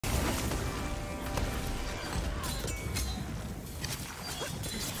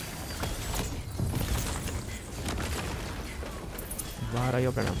Balra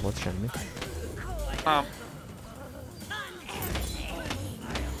jobbra nem volt semmi. Nem.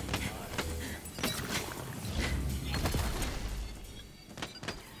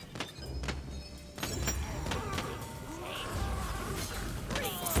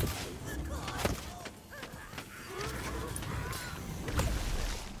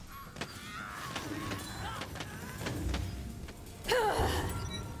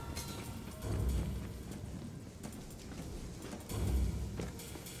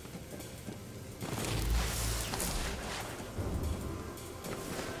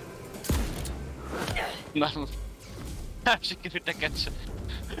 Nem sikerült neked sem.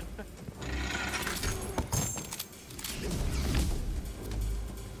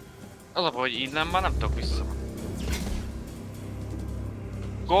 Az a baj, hogy innen már nem tudok vissza.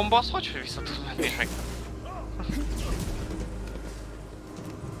 Gomba az hogy vissza tud menni meg?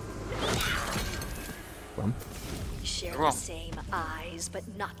 Share the same eyes,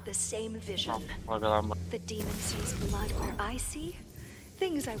 but not the same vision. The demon sees blood where I see.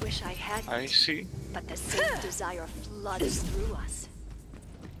 Things I wish I had. I see. But the same desire floods through us.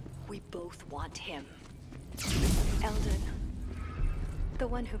 We both want him. Eldon, the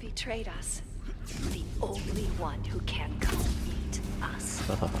one who betrayed us. The only one who can complete us.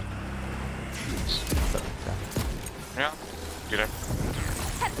 Ja, direkt.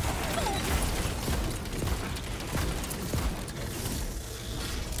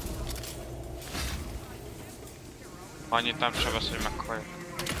 Annyit nem sebesz, hogy meghallja.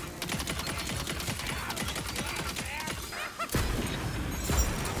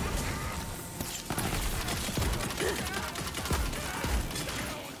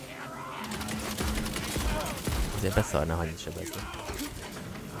 Azért beszarna, ha nincs sebezni.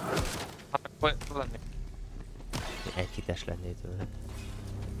 Hát akkor lenni. Egy hites lennél tőle.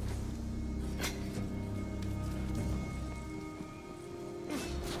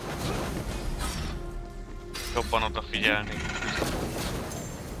 Jobban odafigyelni.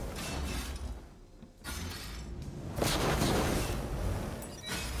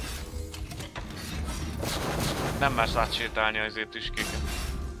 Nem mersz átsétálni azért tüskéket.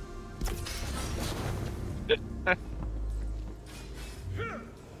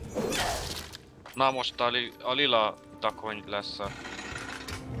 Na most a lila takony lesz a...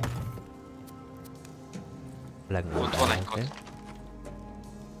 Ott van egy kod.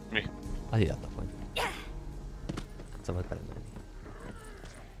 Mi? A lila takony. Szabad belemenni.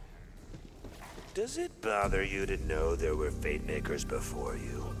 Does it bother you to know there were fate makers before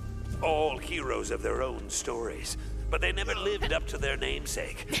you? All heroes of their own stories, but they never lived up to their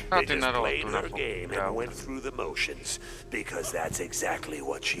namesake. They just played her game and went through the motions, because that's exactly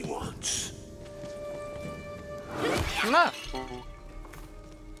what she wants. Na!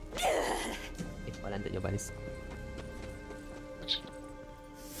 Itt van lent egy obelisz.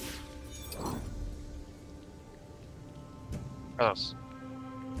 Az.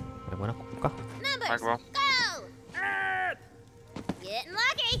 Megvan a kuka. Megvan. Getting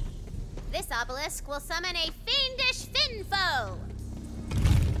lucky. This obelisk will summon a fiendish fin foe.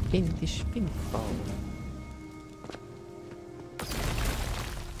 Fiendish fin foe.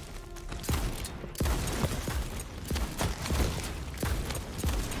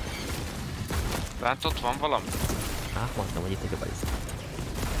 Bent ott van valami? Mondtam, hogy itt egy obelisz.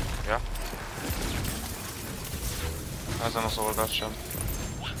 Ja. Ezen az oldal sem.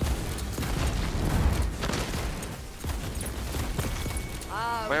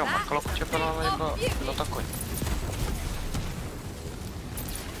 Vajon megkalapítja fel a takony?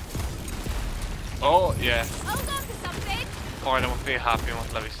 Oh, yeah. Majdnem a fél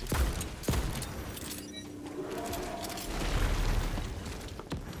HP-mat leviszi.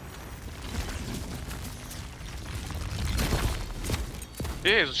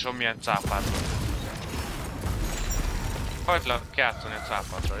 Jézusom, milyen cápát van. Hagyd le játszani a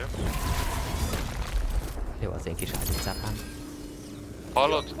cápátra, jó? Jó, az én kis ágyúcápám.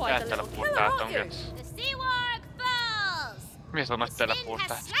 Hallod? Elteleportáltam, Getsz. Mi ez a nagy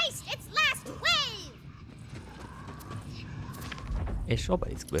teleportát? És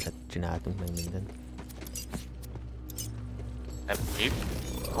obeliszkből csináltunk meg mindent. Mi?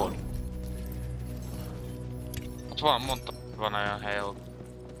 Hol? Ott van, mondtam, van olyan hely, ahol...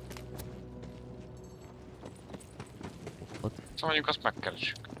 Ott. Szóval mondjuk azt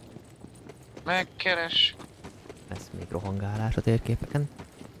megkeressük. Megkeressük. Lesz még rohangálás a térképeken.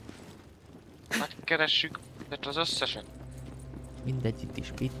 Megkeressük, de az összeset. Mindegyik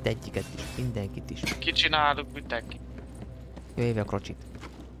is, mindegyiket is, mindenkit is. Kicsináljuk mindenki. Jöjjj a krocsit.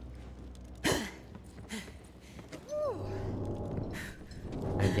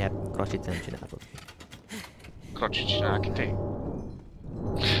 Ugye, krocsit nem csinálod. Krocsit csinál ki, té.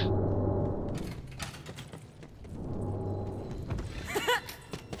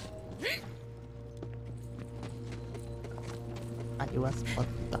 Jó, azt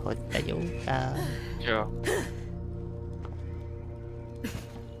mondta, hogy te jókál. Jó.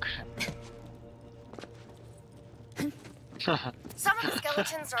 Some of the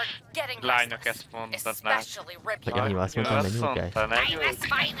skeletons are getting Lányok restless, ezt mondtad, especially Vagy Rippy. annyi azt mondtam, hogy nyújkál. I must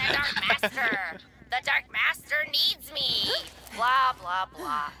find the Dark Master. The Dark Master needs me. Blah, blah,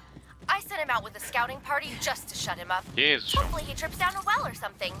 blah. I sent him out with a scouting party just to shut him up. Jézusom. Hopefully he trips down a well or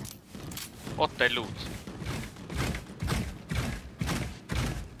something. Ott egy loot.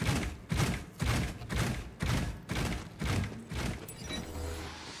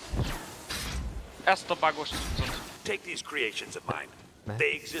 Ezt a bagos cuccot. Take these creations of mine. Man.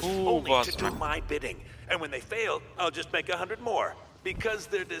 They exist Ooh, only to boss do man. my bidding. And when they fail, I'll just make 100 more. Because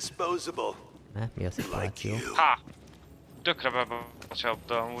they're disposable. Mi a Like szituáció? you. Há! Tökre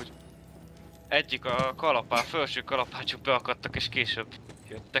becsapta amúgy. Egyik a kalapá, felső kalapácsuk beakadtak és később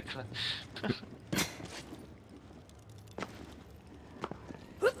jöttek le.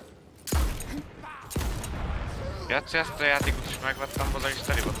 Játszi ezt a játékot is megvettem hozzá és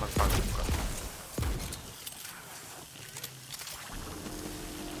teli vannak bankokkal.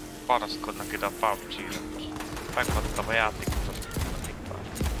 Paraszkodnak ide a PUBG-re. Megvettem a játékot a TikTok.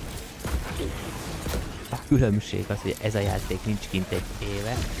 A különbség az, hogy ez a játék nincs kint egy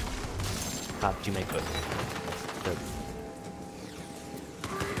éve. PUBG meg 5. Több.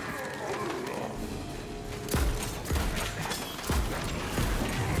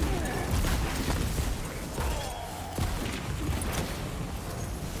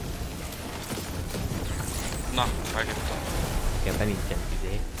 Na, megjöttem. Ebben nincsen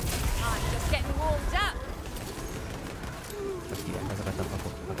izé. I'm just getting warmed up. Azt hívják azokat a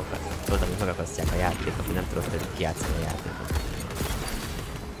pakokat. Tudod, hogy megakasztják a játékot, hogy nem tudod, hogy kijátszani a játékot.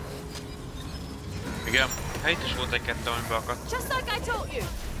 Igen, hát itt is volt egy-kettő, ami beakadt. Just like I taught you.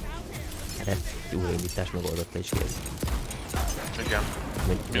 Erre újraindítás megoldott le is kész. Igen.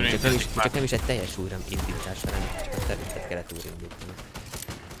 Csak nem is egy teljes újraindítás, hanem csak a területet kellett újraindítani.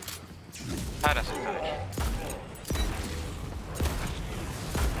 Hát ez a teljes.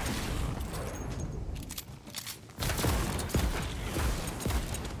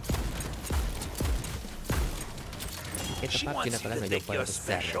 She wants you to think you're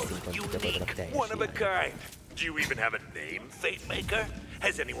special, unique, one of a kind. Do you even have a name, Fate Maker?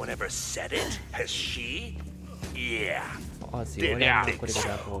 Has anyone ever said it? Has she? Yeah. Az jó lenne, akkor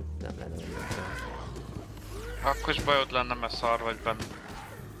igazából nem lenne olyan. Akkor is bajod lenne, mert szar vagy benne.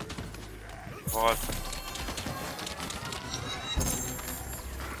 Volt.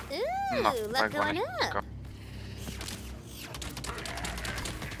 Na, Ooh, look megvan going egy up. kap.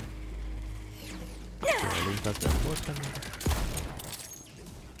 Nálunk az nem volt benne.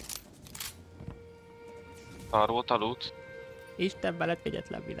 Szar volt a loot. Isten veled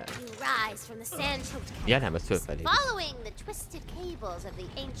kegyetlen világ. You rise from the sand-choked Ja nem, ez fölfelé. following the twisted cables of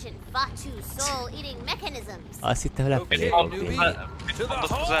the ancient Vatu soul-eating mechanisms. Azt hittem lefelé Mit fog vinni. mondott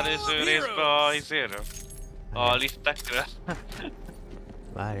az előző részben a izéről? A liftekről?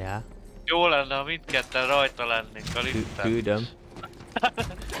 Várjál. Jó lenne, ha mindketten rajta lennénk a liften. Küldöm.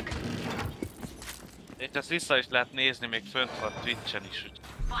 És ezt vissza is lehet nézni, még fönt van Twitchen is. Úgy.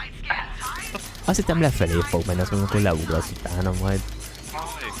 Azt hittem lefelé fog menni, azt mondom, akkor leugrasz utána majd.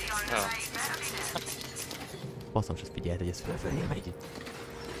 Ja. Baszom, és azt figyeld, hogy ez fölfelé megy.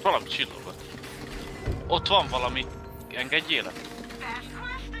 Valami csillogott. Ott van valami. Engedjél le.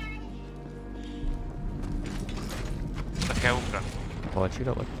 Oda kell ugrani. Hol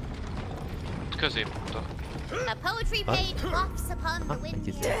csillogott? Középúton. A poetry page wafts upon the Egy wind.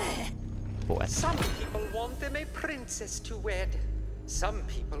 izé. Poet. Some people want them a princess to wed. Some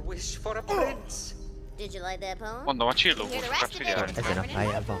people wish for a prince. Did you like that poem? Mondom, a Hear the csillogósokat rest of it? figyelni. Ezen a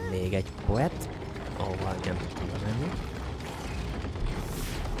pályán van még egy poet, ahova nem tudja menni.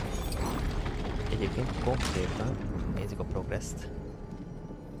 Egyébként konkrétan nézzük a progresszt.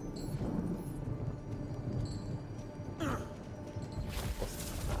 Azt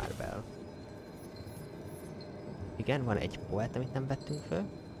már be. Igen, van egy poet, amit nem vettünk föl.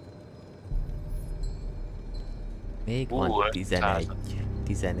 Még van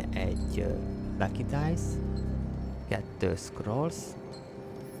 11 Lucky Dice, 2 Scrolls,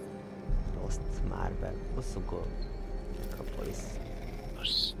 Lost Marble, Osugo, Necropolis.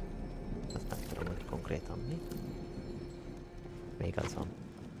 Azt nem tudom, hogy konkrétan mi. Még az van.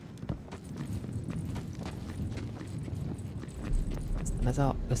 Aztán ez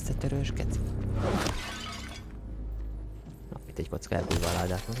a összetörős keci. Na, itt egy kocka elbújva a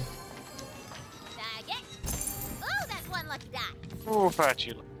ládát maga. Oh, that's one lucky die. Ó,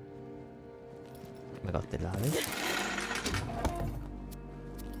 felcsillog. Megadt egy lávét.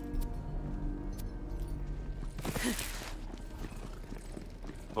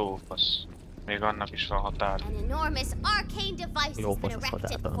 Lófasz. Még annak is van határ. An enormous arcane device has been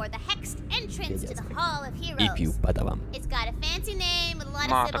erected before the hexed entrance to the Hall of Ifjú Heroes. padavam. It's got a fancy name with a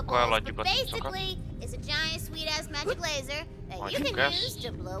lot of syllables, but basically it's a giant sweet-ass magic laser that you can use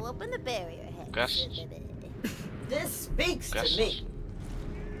to blow open the barrier heads. This speaks to me.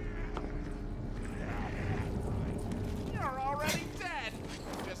 You're already dead.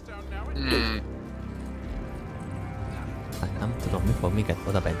 Just don't know it. Nem tudom, mi fog minket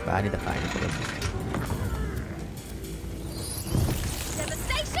oda bent várni, de fájni fog ez.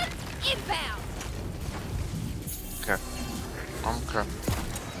 Devastation inbound. Okay.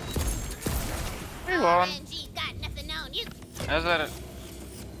 Mi van? RNG got nothing on you.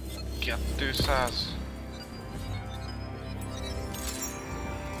 1200.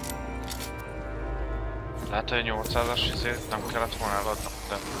 Lehet, hogy 800-as izét nem kellett volna eladnom,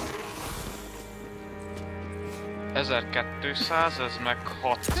 de... 1200, ez meg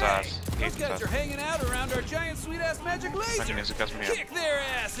 600. 700. Megnézzük, ez milyen.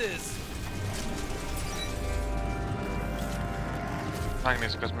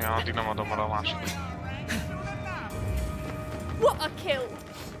 Megnézzük, ez milyen, addig nem adom oda a másikat. What a kill!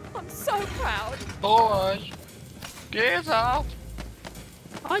 I'm so proud. Bocs! Géza!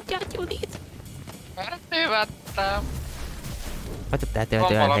 Adjad Judit! Eltévedtem! Hát tehát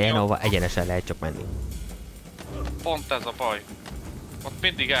olyan helyen, ahova egyenesen lehet csak menni. Pont ez a baj. Ott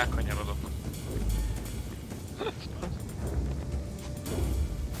mindig elkanyarodok.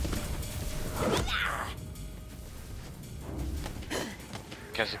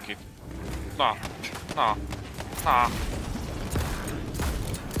 Kezdjük itt. Na! Na! Na!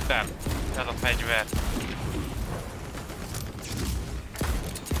 Nem! Ez a fegyver!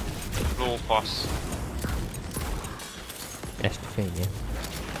 Lófasz! Esti fénye.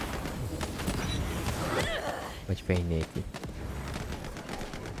 Vagy fény nélkül.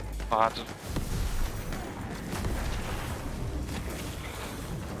 Hát...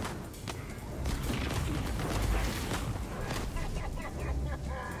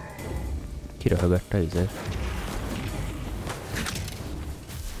 Kiröhögött a izé.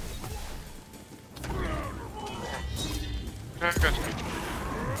 Röhögött ki.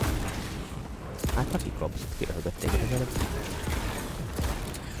 Hát akik abszolút kiröhögött téged az előbb.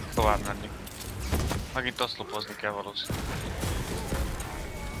 Tovább menni. Megint oszlopozni kell valószínűleg.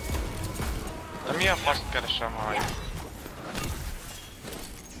 De mi a faszt keresem majd?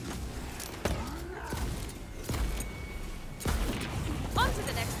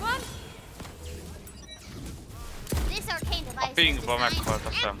 A pingba meghalt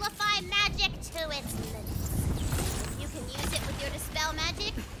a szem.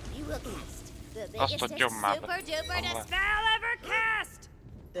 Azt, hogy jobb már be.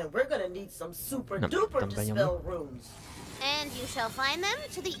 Then we're gonna need some super duper dispel runes. And you shall find them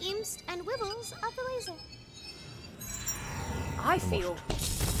to the imps and wibbles of the laser. I feel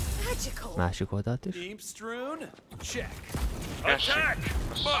magical. Másik oldalt is. Imps rune? Check. Attack!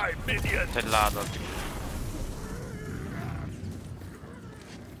 My minion! Egy ládat.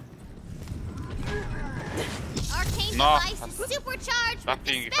 Arcane device is supercharged with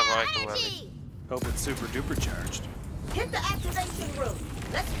dispel energy. Hope it's super duper charged. Hit the activation room.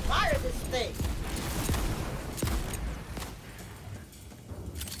 Let's fire this thing.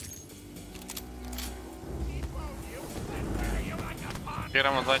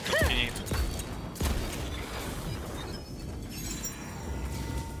 Kérem az ajtót kinyit.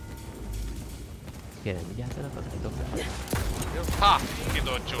 Kérem, vigyázzanak az ajtókra. Ha!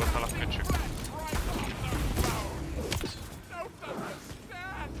 Kidolcsoltal a köcsök.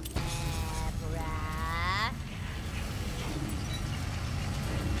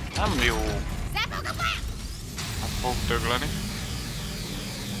 Nem jó. Hát fog dögleni.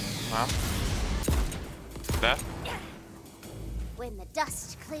 Nem. De. When the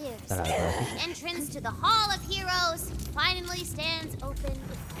dust clears, the entrance to the Hall of Heroes finally stands open.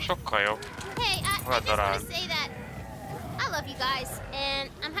 Sokkal jobb. Hey, I just want to say that I love you guys, and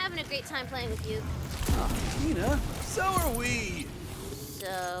I'm having a great time playing with you. Tina, so are we. So,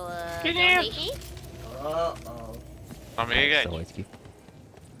 don't hate me? Uh-oh. Na még egy? Szóval ki.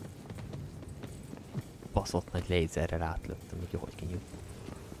 Baszott nagy lézerrel átlöttem, hogy hogy kinyújt.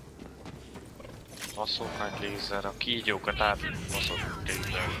 Baszott nagy lézer, a kígyókat átbaszott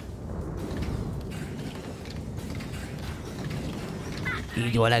lézer.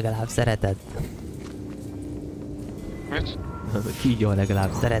 Kígyó legalább szereted. Mit? Kígyó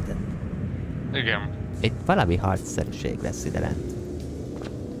legalább szereted. Igen. Itt valami harcszerűség lesz ide lent.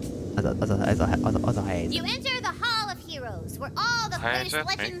 Az a helyzet. You enter the Hall of Heroes, where all the greatest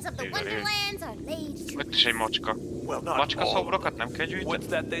legends of the Wonderlands are laid to Itt is egy macska. Macska szobrokat nem kell gyűjteni? What's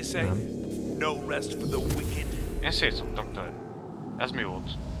that they say? No rest for the wicked. Én szét szoktam törni. Ez mi volt?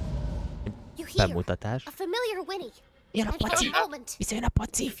 Bemutatás. A familiar whinny. Jön a paci! Visszajön a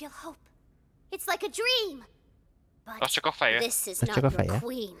paci! You feel hope. It's like a dream. Az csak a feje. This is Az csak a not your feje.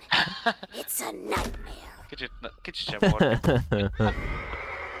 queen. It's a nightmare. Kicsit sem volt.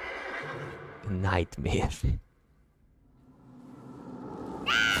 Nightmare.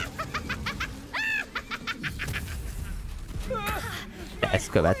 Ez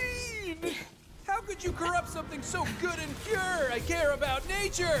követ. How could you corrupt something so good and pure? I care about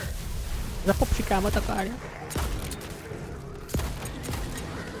nature. Ez a popsikámat akarja.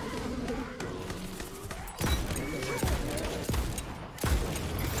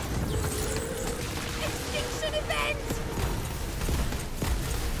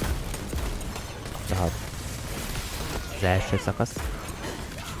 Tehát az első szakasz.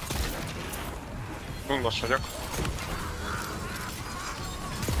 Gondos vagyok.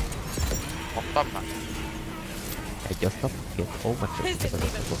 Kaptam már. Egy osztop, két, ó, meg csak ez az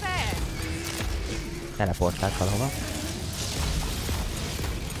osztopot. Teleportált valahova.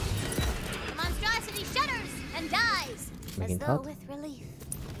 Megint hat.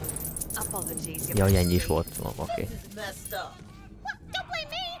 Jaj, ennyi is volt, oké.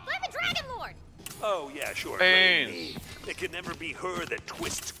 Oh, yeah, sure. blame me. It can never be her that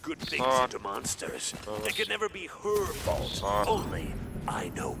twists good things into monsters. It can never be her fault. Only I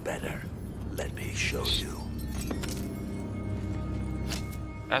know better. Let me show you.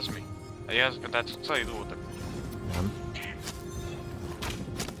 Ez mi? Ez, tehát szai dolgok. Nem.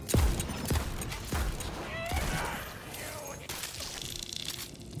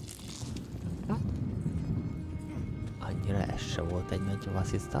 Annyira ez se volt egy nagy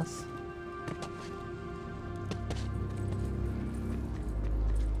vasszisztasz.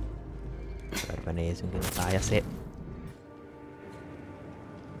 Körbenézünk, ez a pályaszél.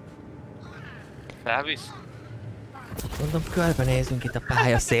 Felvisz? Mondom, körbenézünk itt a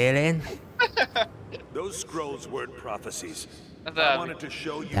pálya szélén. Those scrolls weren't prophecies.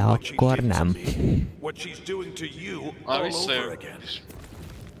 De akkor nem. What she's doing to you all over again.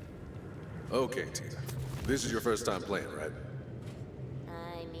 Okay, Tina. This is your first time playing, right?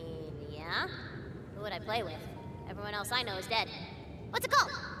 I mean, yeah. Who would I play with? Everyone else I know is dead. What's it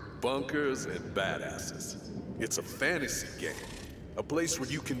called? Bunkers and Badasses. It's a fantasy game. A place where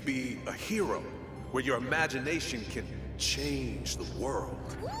you can be a hero. Where your imagination can change the world.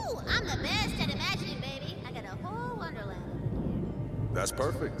 Ooh, I'm the best at imagining, baby. I got a whole Wonderland. That's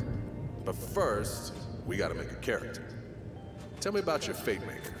perfect. But first, we gotta make a character. Tell me about your Fate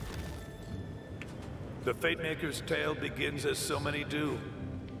Maker. The Fate Maker's tale begins as so many do.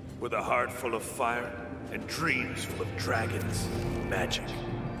 With a heart full of fire and dreams full of dragons, magic.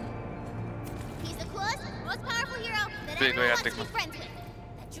 He's the coolest, most powerful hero that everyone wants to be friends with.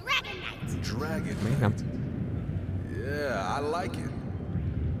 The Dragon Knight. Dragon Knight? Yeah, I like it.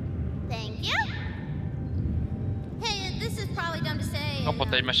 Thank you. Hey, this is probably dumb to say.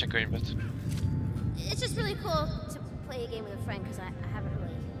 Kapott egy mesekönyvet. It's just really cool to play a game with a friend because I haven't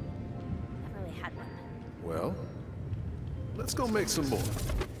really had one. Well, let's go make some more.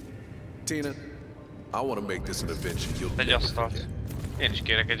 Tina, I want to make this an adventure you'll never forget. Én is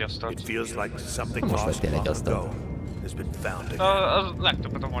kérek egy asztalt. It feels like something lost long ago has been found again. A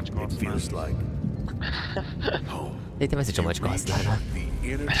legtöbbet a macska It feels like home. Itt ezt is a macska használna. The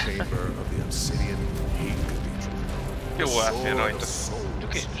inner chamber of the obsidian gate cathedral. Jó elfér rajta.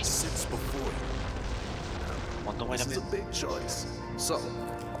 Csak én is. Mondom, hogy This is a big choice. So,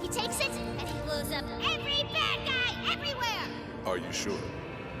 He takes it and he blows up every bad guy everywhere. are you sure?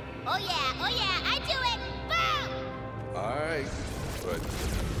 Oh yeah, I do it. Boom! All right, but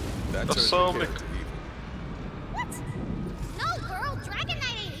that That's turns so your big. character evil. What? No, girl, Dragon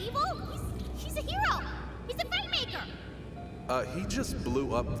Knight ain't evil. He's a hero. He's a Fate Maker. He just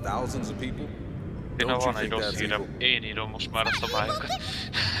blew up thousands of people. Tina, Don't you van egy think rossz that's hírem. evil? Én írom most már a szabályokat.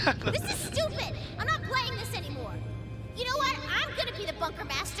 This is stupid. I'm not playing this anymore. You know what? I'm gonna be the bunker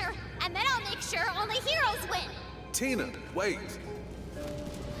master, and then I'll make sure only heroes win. Tina, wait.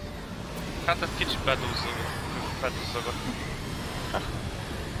 Hát ez kicsit bedúzzogott.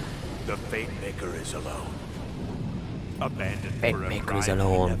 The Fate Maker is alone. Abandoned Fate for a Maker is crime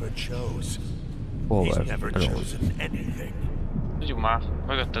alone. he never chose. Forward, He's never alone. chosen anything. Tudjuk már,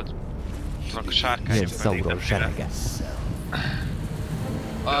 mögötted. Tudnak a sárkányok Jön Sauron serege.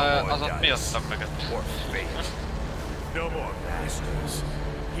 Az ott mi aztán mögött? Or fate. No more masters.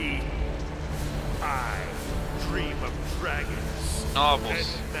 I dream of dragons and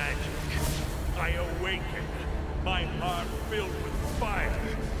magic. I awaken, my heart filled with fire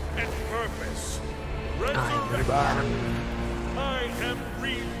and purpose. I am reborn.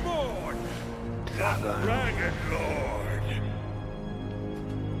 Dragon Lord.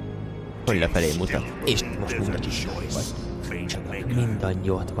 Hogy lefelé mutat. És most mutat is jól vagy. Csak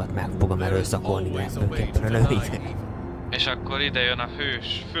mindannyiótokat meg fogom erőszakolni, de önképpen a nőinek. És akkor ide jön a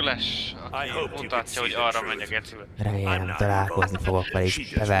hős, füles, aki mutatja, hogy arra menj a gecibe. Remélem találkozni fogok vele,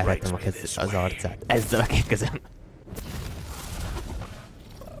 és beverhetem az arcát. Ezzel a két kezem.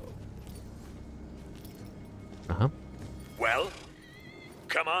 Aha. Well,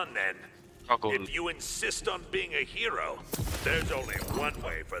 come on then. If you insist on being a hero, there's only one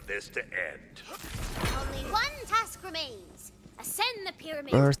way for this to end. Only one task remains. Ascend the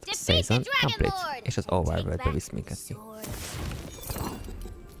pyramid, Earth defeat the Season Dragon complete. Lord. És az Overworld-be visz minket ki.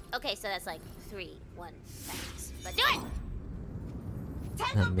 Okay, so that's like 3, 1 seconds. But do it!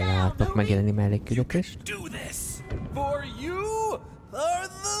 Nem látok megjelenni mellékküldetést. Do this. For you are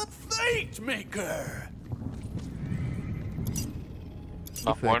the Fate Maker.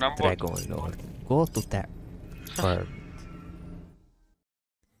 Dragon Lord. Go to the Earth.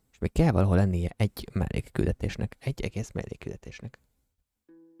 És még kell valahol lennie egy mellékküldetésnek. Egy egész mellékküldetésnek.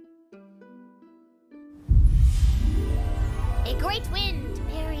 A great wind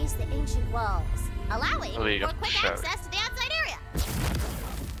buries the ancient walls, allowing for quick access to the outside area.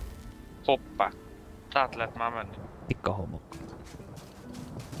 Hoppá. Tehát lehet már menni. Tikka homok.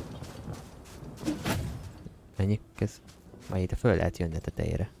 Ennyi, kész. Majd itt föl lehet jönni a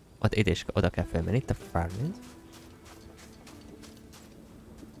tetejére. Ott ide is oda kell fölmenni, itt a Farmlands.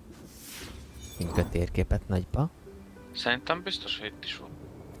 Nincs a térképet nagyba. Szerintem biztos, hogy itt is van.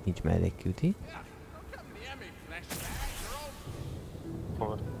 Nincs mellékküldi.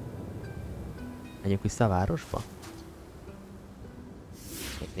 Hol? Menjünk vissza a városba?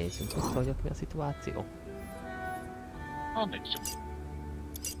 Még nézzünk vissza, hogy ott mi a szituáció. Ha, nézzük.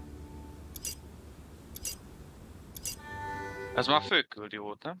 Ez már főküldi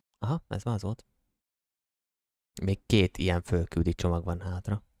volt, nem? Aha, ez már az volt. Még 2 ilyen fölküldi csomag van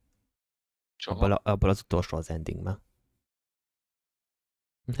hátra. Abból az utolsó az endingben.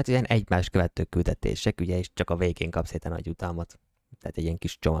 Hát ilyen egymás követő küldetések, ugye, és csak a végén kapsz egy nagy jutalmat. Tehát egy ilyen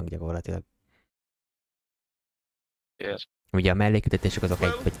kis csomag gyakorlatilag. Yes. Ugye a mellékküldetések azok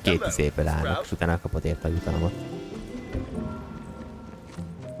 1 vagy 2 izéből állnak, és utána kapod érte a jutalmat.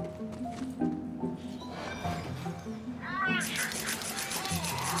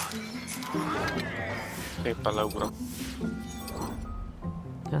 Éppen leugrok.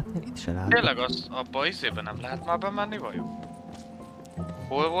 Hát én itt se látom. Tényleg az, abba a izében nem lehet már bemenni vajon?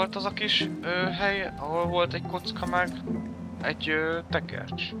 Hol volt az a kis hely, ahol volt egy kocka meg egy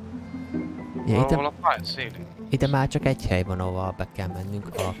tekercs? Ja, ahol a pálya szélén. Ide már csak egy hely van, ahol be kell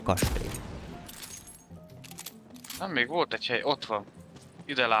mennünk, a kastély. Nem, még volt egy hely, ott van.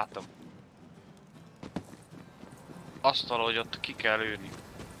 Ide látom. Azt valahogy ott ki kell lőni.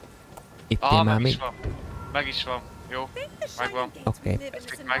 Itt én már mi? Meg is van. Jó, megvan. Oké.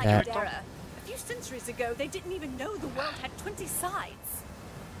 Ezt itt meggyújtom.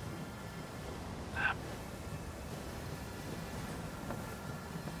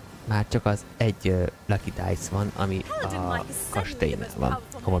 Már csak az egy Lucky Dice van, ami a kastélynál van,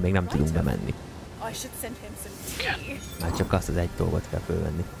 ahol még nem tudunk bemenni. Már csak azt az egy dolgot kell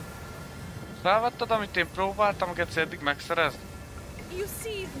fölvenni. Felvetted, amit én próbáltam, amiket eddig megszerezni?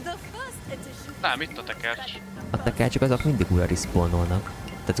 Nem, itt a tekercs. A tekercsek azok mindig újra respawnolnak.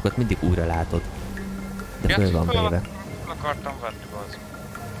 Tehát azokat mindig újra látod. De föl van véve. Akartam venni az.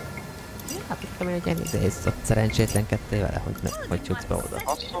 Hát tudtam én egy ilyen idéz, ott szerencsétlenkedtél vele, hogy jutsz be oda.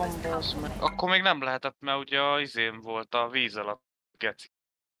 Akkor még nem lehetett, mert ugye a izém volt a víz alatt, geci.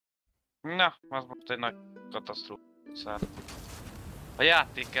 Na, az most egy nagy katasztrófa. A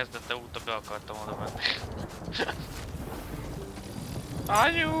játék kezdete óta be akartam oda menni.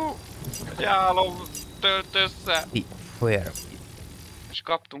 Anyu! Egy álom tölt össze! Where? És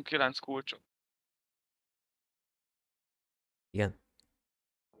kaptunk 9 kulcsot. Igen.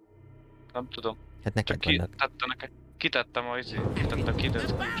 Nem tudom. Hát neked vannak. Kitettem a izét, kitettem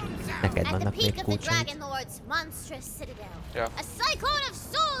 9 kulcsot. Neked vannak még kulcsaid. Ja.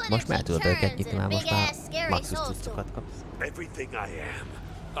 Most már tudod őket nyitni, már most már maxus cuccokat kapsz.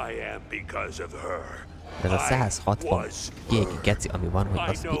 De ez a 160 kéki geci, ami van, hogy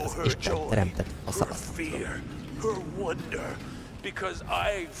az mi az Isten teremtett a szaladt.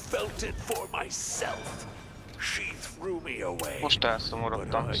 Most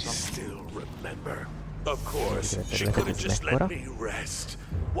elszomorodtam mekkora?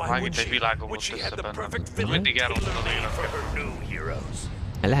 Megint egy világom volt össze benne. Mindig elrontod az életet.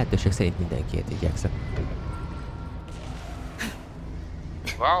 A lehetőség szerint mindenkiét igyekszem.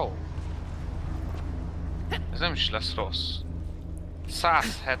 Wow! Ez nem is lesz rossz.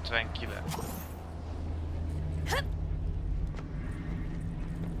 179.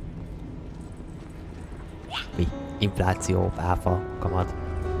 Mi? Infláció, áfa, kamat.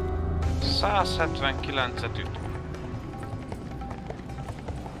 179-et üt.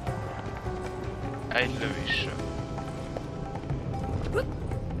 Egy lövésre.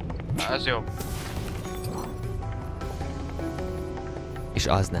 Ez jó. És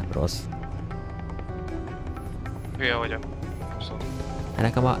az nem rossz. Hülye vagyok. Szóval. Hát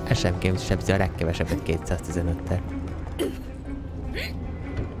nekem a SMG-m sebzi a legkevesebbet 215-tel.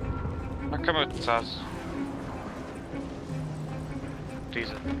 Nekem 500.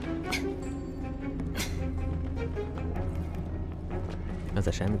 10. Az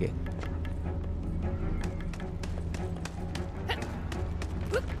SMG?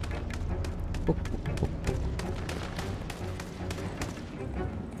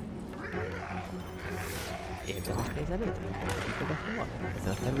 Érdemes nézelődni? Kikogatni van?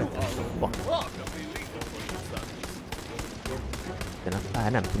 Ezen a területen? Van. De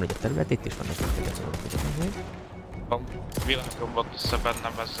nem tudom, hogy a terület itt is vannak hogy A világon volt össze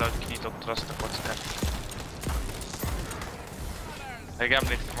bennem ezzel, hogy kinyitottad azt a kockát. Még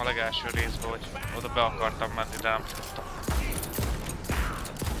emlékszem a legelső részben, hogy oda be akartam menni, de nem tudtam.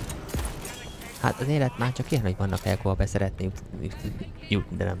 Hát az élet már csak ilyen, hogy vannak helyek, ahol be szeretné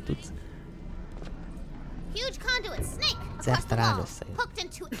jutni, de nem tudsz. Huge conduit snake across the wall, hooked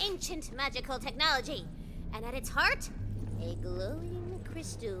into ancient magical technology, and at its heart, a glowing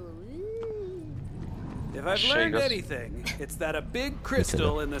crystal. If I've learned anything, it's that a big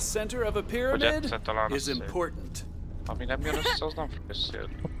crystal in the center of a pyramid is important. Ami nem jön össze, az nem fog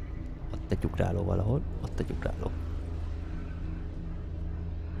összejönni. Ott egy ugráló valahol, ott egy ugráló.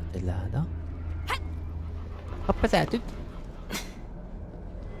 Egy láda. Hopp, ez eltűnt.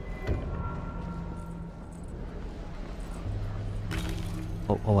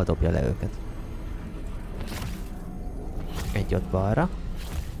 Hova dobja le őket? Egy ott balra.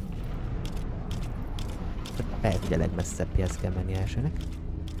 Lehet, hogy a legmesszebbihez kell menni elsőnek.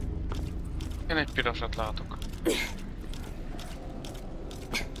 Én egy pirosat látok.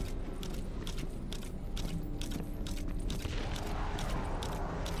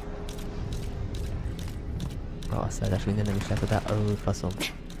 Ráasszálás minden nem is látod, de faszom.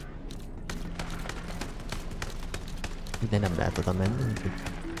 Minden nem lehet oda menni, úgyhogy...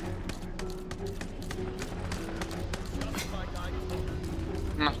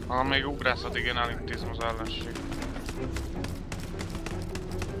 Na, ha még ugrász, addig én elintézem az ellenség.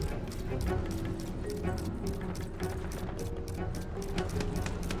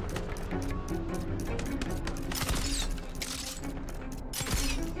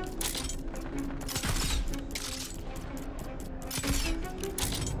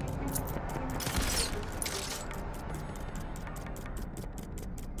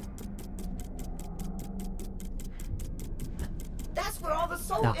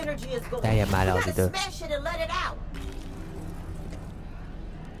 Na, teljen már le az idő. Ooh,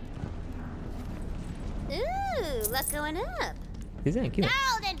 luck going up. 19?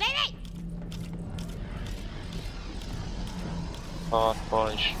 Golden, baby!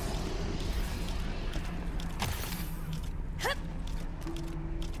 Boys.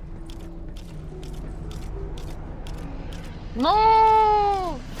 No!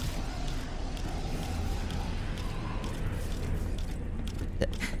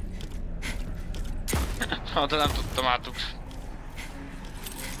 De nem tudtam átugrani.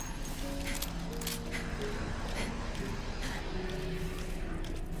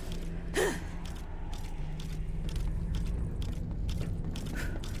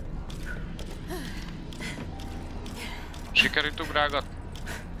 Sikerült ugrálgat?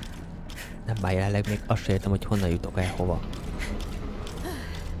 Nem, már jelenleg még azt sem értem, hogy honnan jutok el hova.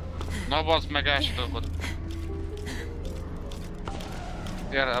 Na bazd meg, el se dobod.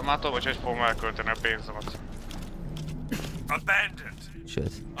 Gyere, már tudom, hogy fogom elkölteni a pénzemet.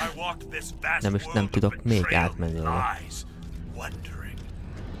 Sőt, nem tudok még átmenni oda.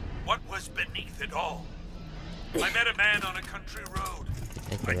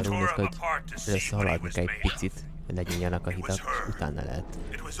 Egyszerűen úgy néz ki, hogy összehaladni egy picit, hogy legyűnjenek a hidak, és utána lehet.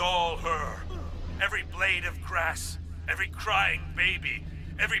 Every blade of grass, every crying baby,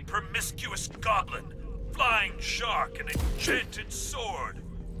 every promiscuous goblin, flying shark, and enchanted sword.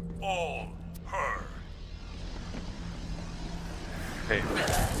 All her. Hey.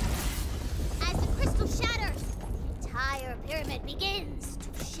 As the crystal shatters, the entire pyramid begins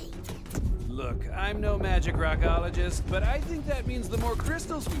to shake. Look, I'm no magic rockologist, but I think that means the more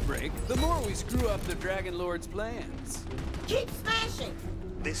crystals we break, the more we screw up the Dragon Lord's plans. Keep smashing!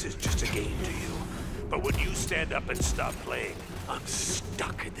 This is just a game to you. But when you stand up and stop playing, I'm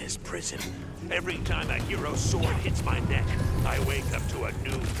stuck in this prison. Every time a hero's sword hits my neck, I wake up to a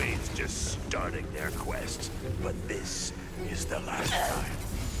new phase just starting their quest. But this is the last time.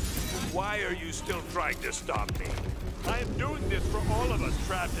 Why are you still trying to stop me? I am doing this for all of us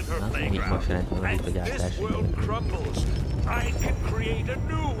trapped in her playground. And this world crumbles, I can create a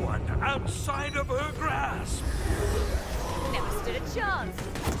new one outside of her grasp. Never stood a chance.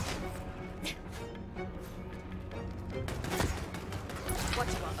 What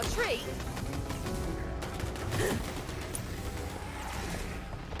do you want? A tree?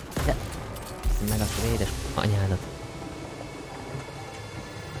 Meg azt a édes anyádat.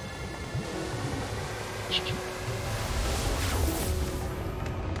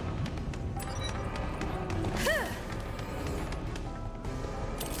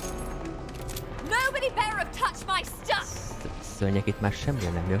 Nobody better have touched my stuff. Szörnyek itt már semmi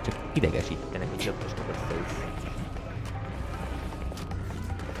nem jó, csak idegesítenek, hogy löpösnek össze-vissza.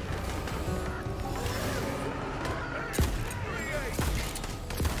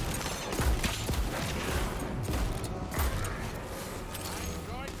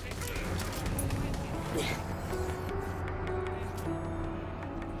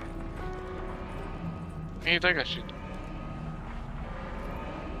 Idegesít.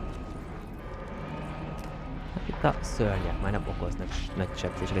 Itt a szörnyek már nem okoznak nagy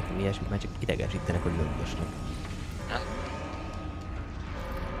sebzéseket, ilyesmit, már csak idegesítenek, hogy lögdösnek.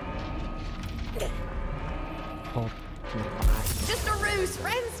 Just a ruse,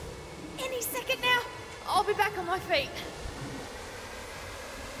 friends. Any second now, I'll be back on my feet.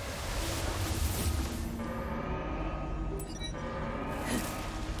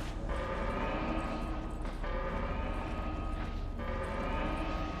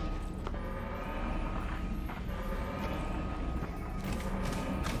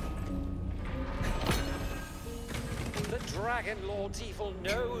 Dragon Lord's evil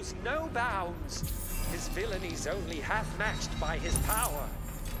knows no bounds. His villaini's only half matched by his power.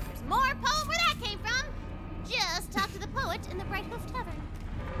 There's more poem where that came from. Just talk to the poet in the Bright Hoof Tavern.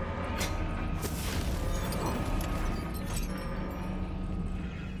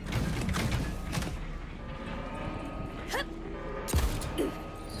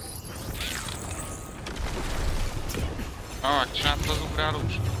 Csináltad az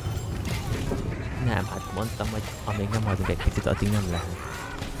ugrálós? Nem, hát mondtam, hogy amíg nem hagyunk egy picit, addig nem lehet.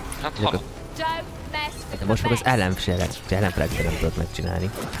 Hát ha. De most meg az ellenfelekkel nem tudod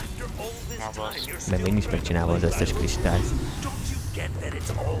megcsinálni. Mert még nincs megcsinálva az összes kristályt.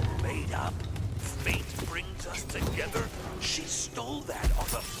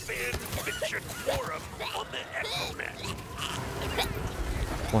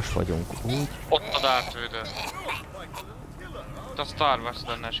 Most vagyunk úgy. Ott a Darth Vader. Itt a Star Wars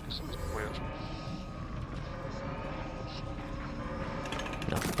lenne esküszöm.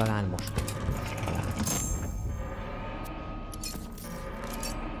 Na, talán most. Talán.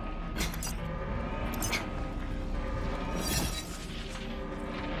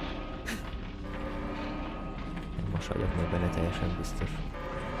 Most vagyok még benne teljesen biztos.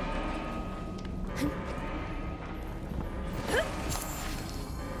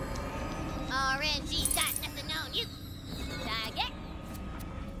 RNG's got nothing on you. Target.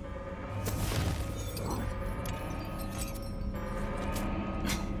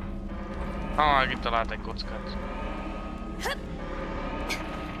 Itt talált egy kockát.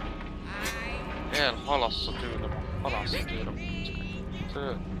 Elhalassza tőlem a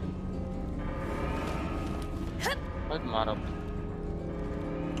kockát. Hagyd már abba.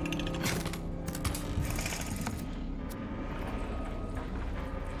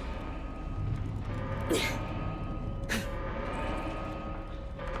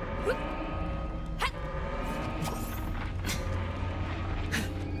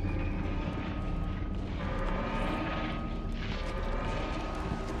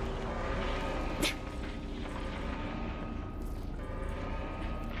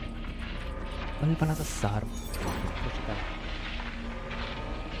 Hol van az a szar?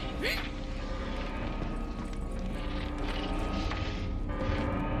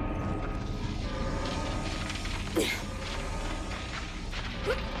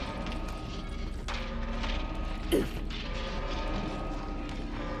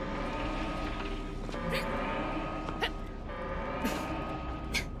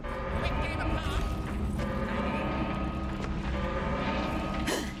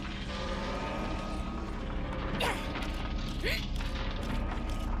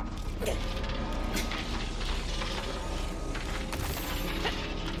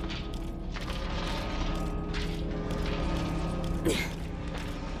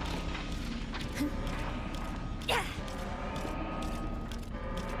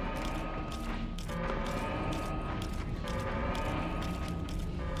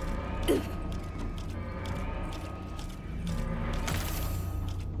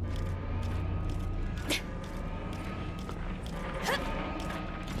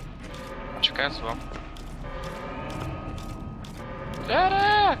 Ez van.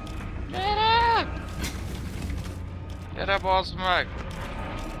 Gyere! Gyere! Gyere, bazd meg!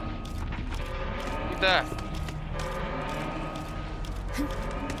 Ide!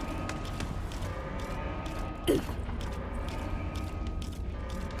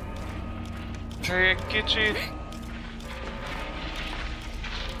 Egy kicsit!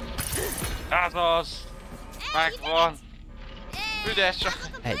 Ez az! Megvan! Üdes csak!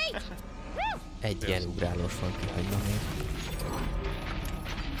 Egy ilyen ugrálós van kihagyva még.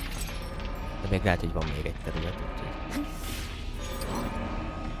 De még lehet, hogy van még egy terület, úgyhogy...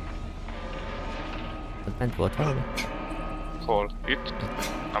 Ott bent volt valami? Hol? Itt?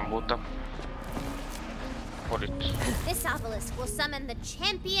 Nem voltam. Hol itt? This obelisk will summon the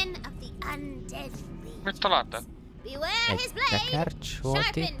champion of the undead league. Mit találtál? Egy tekercs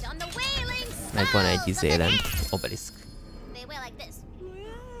volt itt. Meg van egy izélent obelisk.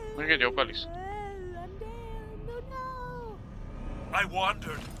 Még egy obelisk. I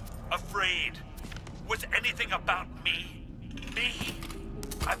wandered, afraid. Was anything about me? Me?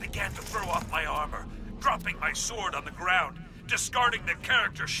 I began to throw off my armor, dropping my sword on the ground, discarding the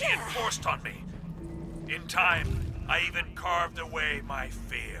character she had forced on me. In time, I even carved away my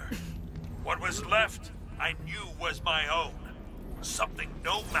fear. What was left, I knew was my own. Something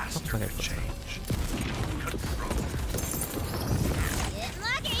no master could change. Control. Get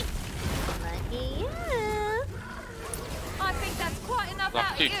lucky! Lucky you! I think that's quite enough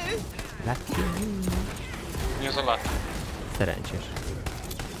out of you. Lucky you. Mi az a lucky? Szerencsés.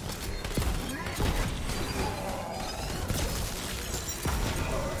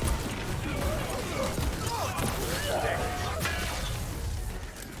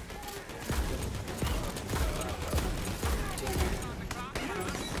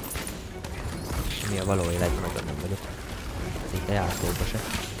 Mi a való életben, nagyon nem vagyok. Szinte játékba se.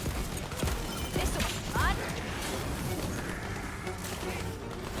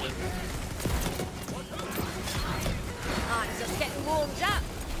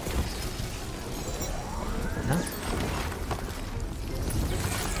 Na?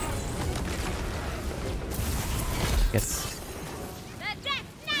 Yes.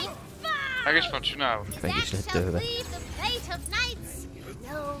 Meg is van csinálva. Meg is lett tőle.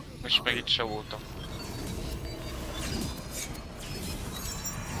 És meg itt se voltam.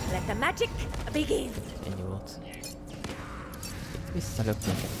 Let the magic begin. Ennyi volt.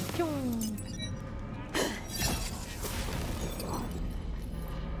 Visszalöpnek.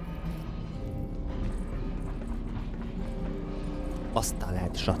 Aztán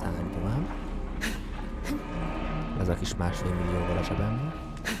lehet satálni tovább. Ez a kis 1,5 millióval a zsebemben.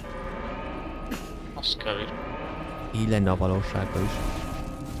 Az kevés. Így lenne a valóságban is.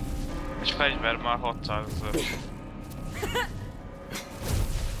 Egy fegyver már 600 000.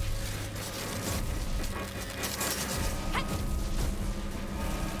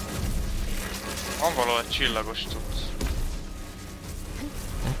 Van valahogy csillagos tudsz.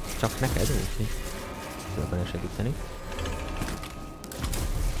 Csak neked úgyhogy tudok benne segíteni.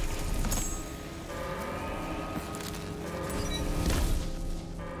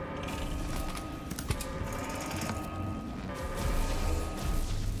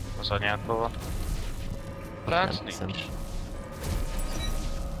 Az anyádból van. Látsz nincs.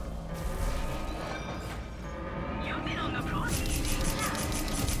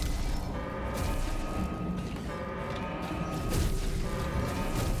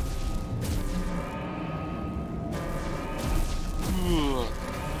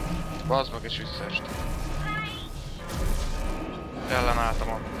 Bazd meg és visszaest. Ellenálltam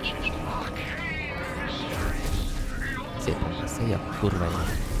a esést. Szépen beszélj a kurváján.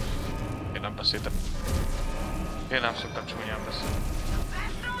 Én nem beszéltem. Én nem szoktam csúnyán beszélni.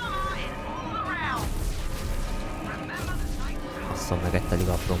 Asszom meg egy telig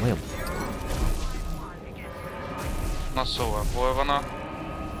apró majom. Na szóval, hol van a...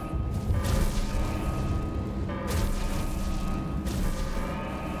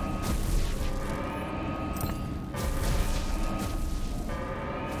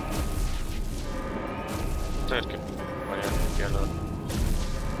 Törd ki, vagy jelöl.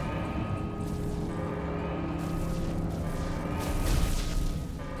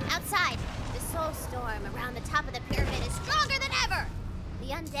 Outside, the soul storm around the top of the pyramid is stronger than ever!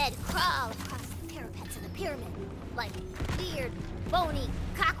 The undead crawl across the parapets of the pyramid, like weird, bony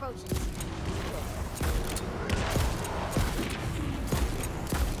cockroaches.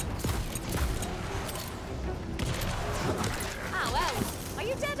 Oh, well, are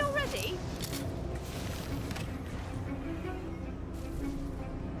you dead already?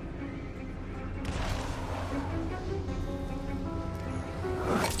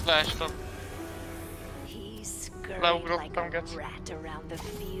 Leestem. Leugrottam, geci.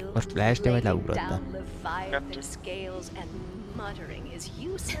 Most leestél, vagy leugrottál? Muttering his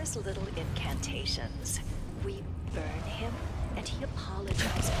useless little incantations. We burn him, and he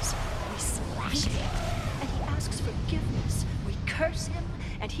apologizes. We slash him, and he asks forgiveness. We curse him,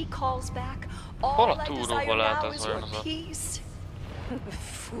 and he calls back. All I desire now is your peace.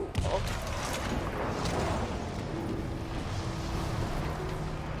 Fool.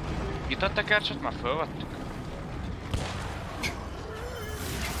 Itt a tekercset már fölvettük?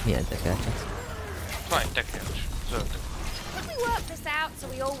 Milyen tekercset? Van egy tekercs, zöld.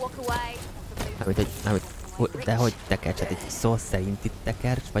 De hogy tekercset? Egy szó szerinti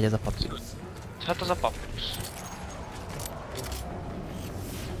tekercs, vagy ez a papírus? Hát az a papírus.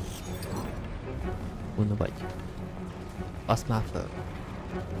 Unna vagy. Azt már föl.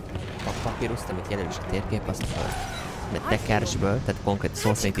 A papíruszt, amit jelöl is a térkép, azt föl. De tekercsből, tehát konkrét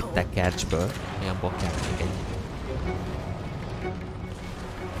szó szerinti tekercsből, olyanból kell még egy.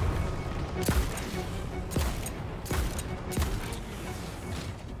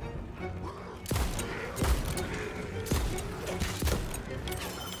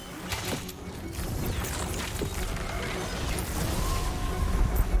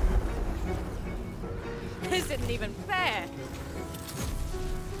 This isn't even fair.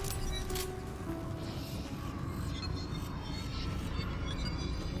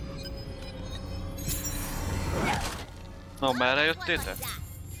 Na, merre jöttétek?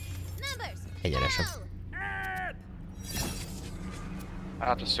 Egyenesen.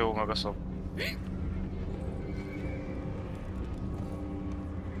 Hát az jó maga szó.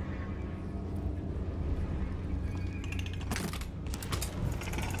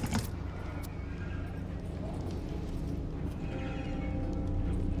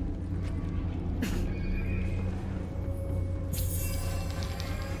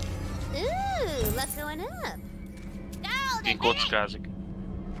 Ki kockázik.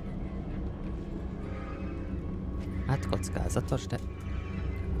 Hát kockázatos, de...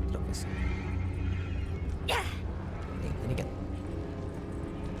 Igen.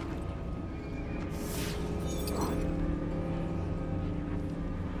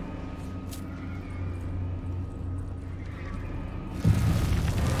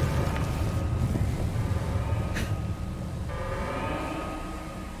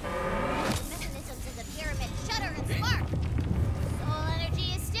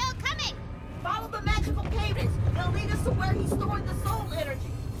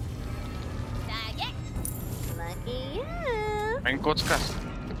 Kockázz?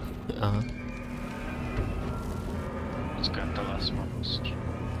 Aha. Kockát találsz már basszus.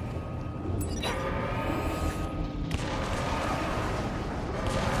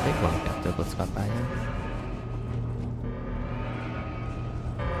 Még van 2 kocka a pályán.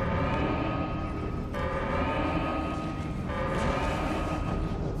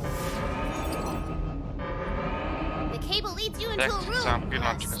 The cable leads you into a room with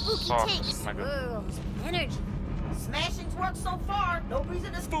spooky tanks, swirls, energy. Smashing's worked so far, no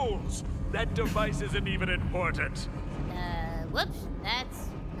reason to... Fools! That device isn't even important. Whoops, that's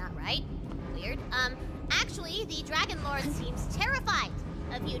not right. Weird. Actually, the Dragon Lord seems terrified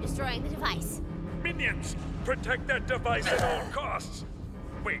of you destroying the device. Minions! Protect that device at all costs!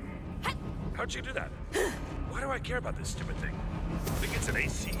 Wait, how'd you do that? Why do I care about this stupid thing? I think it's an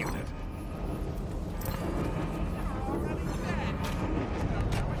AC unit.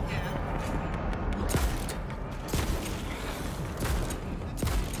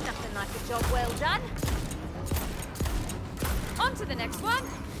 Nothing like a job well done. On to the next one.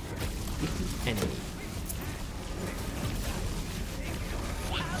 Enemy.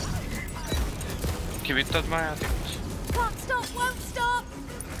 Kivitted már játékot? Can't stop, won't stop.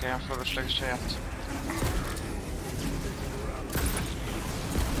 Ilyen fölösleges se játsz.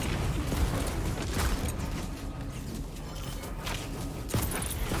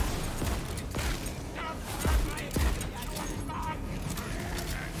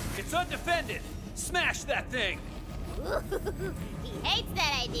 It's undefended. Smash that thing. He hates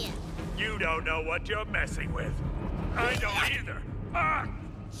that idea. You don't know what you're messing with. I don't either. Ah!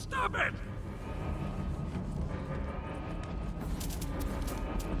 Stop it!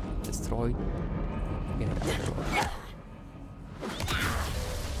 Destroyed. It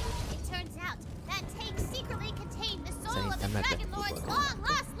turns out that tank secretly contained the soul of the Dragon Lord's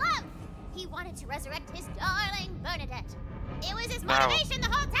long-lost love. He wanted to resurrect his darling Bernadette. It was his motivation the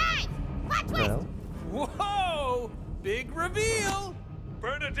whole time. Plot twist. Whoa! Big reveal.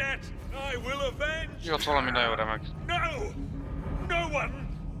 Bernadette, I will avenge. Jött valami nagyon remek. No! No one!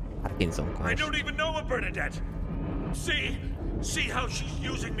 I don't even know a Bernadette. See how she's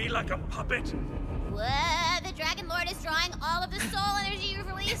using me like a puppet? The Dragon Lord is drawing all of the soul energy you've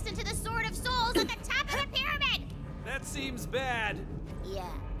released into the Sword of Souls at the top of the pyramid! That seems bad. Yeah,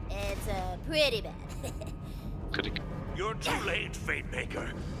 it's pretty bad. You're too late,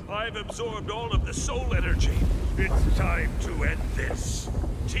 Fatemaker. I've absorbed all of the soul energy. It's time to end this.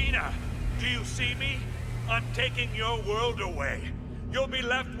 Tina, do you see me? I'm taking your world away. You'll be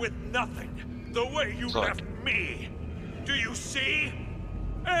left with nothing. The way you left me. Do you see?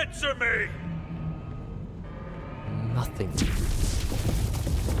 Answer me! Nothing.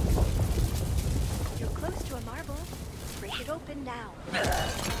 You're close to a marble. Break it open now.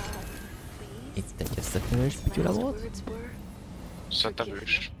 Itt egy összetörős pityula volt.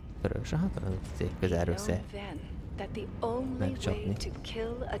 Összetörős. Törős, aha, talán közelről megcsapni.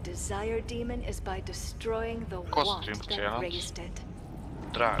 Kosztümcélat.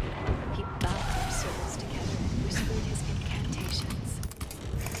 Drága.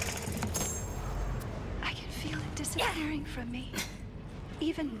 Disappearing from me,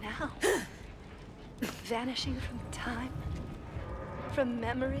 even now. Vanishing from time, from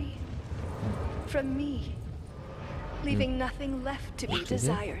memory, from me. Leaving nothing left to be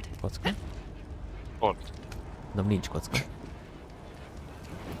desired. Kocka? Hol? Nem, nincs kocka.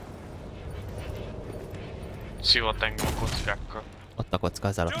 Szívott engem a kockákkal. Ott a kocka,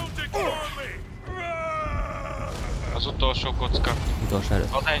 az alatt. Az utolsó kocka. Utolsó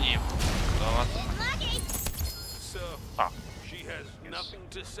előtt. Az enyém. Nothing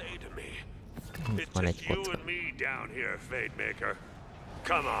to say to me. It's just you and me down here, Fatemaker.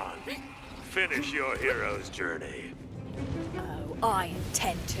 Come on, finish your hero's journey. Oh, I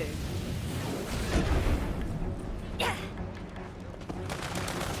intend to.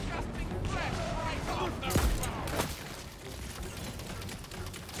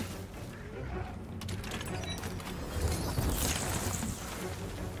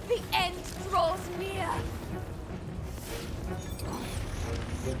 The end draws near.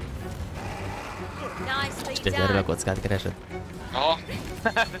 És te erről a kockát keresed? Aha.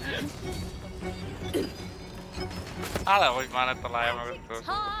 Állá, hogy már ne találja meg ott.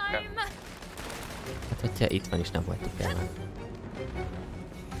 Hát, hogyha itt van is nem hagytuk el már.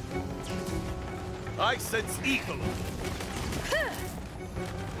 I sense Eikoh.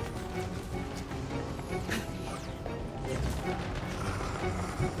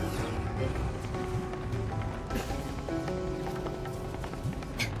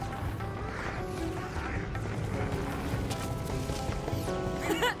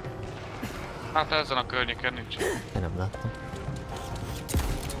 Hát ezen a környéken nincs. Én nem láttam.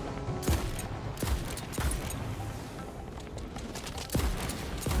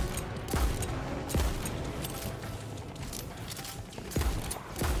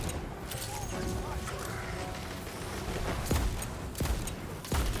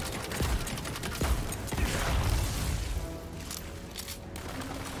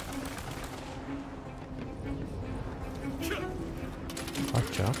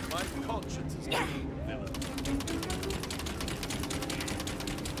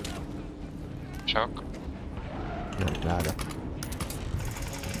 Csak. Nem, láda.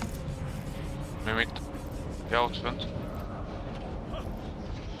 Mi mit? Ja, ott fönt.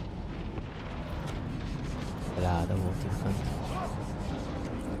 Láda volt itt fönt.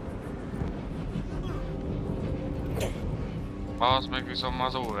 Az meg viszont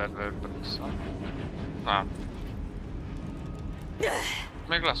az overworld-be vissza. Nem.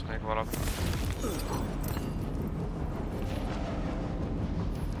 Még lesz még valami.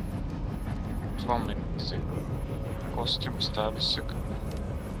 Van még kosztüm, ezt elvisszük.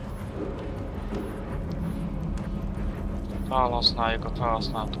 Felhasználjuk a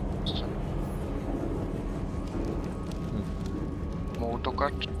felhasználtuk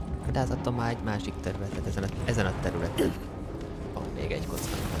módokat. De az attól már egy másik területet, ezen a területen van még egy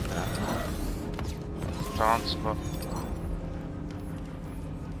kocka, amit találtam. Francba.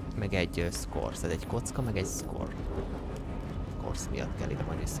 Meg egy score, ez egy kocka, meg egy score. Scores miatt kell ide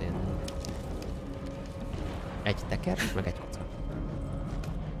majd visszajönni. Egy teker, meg egy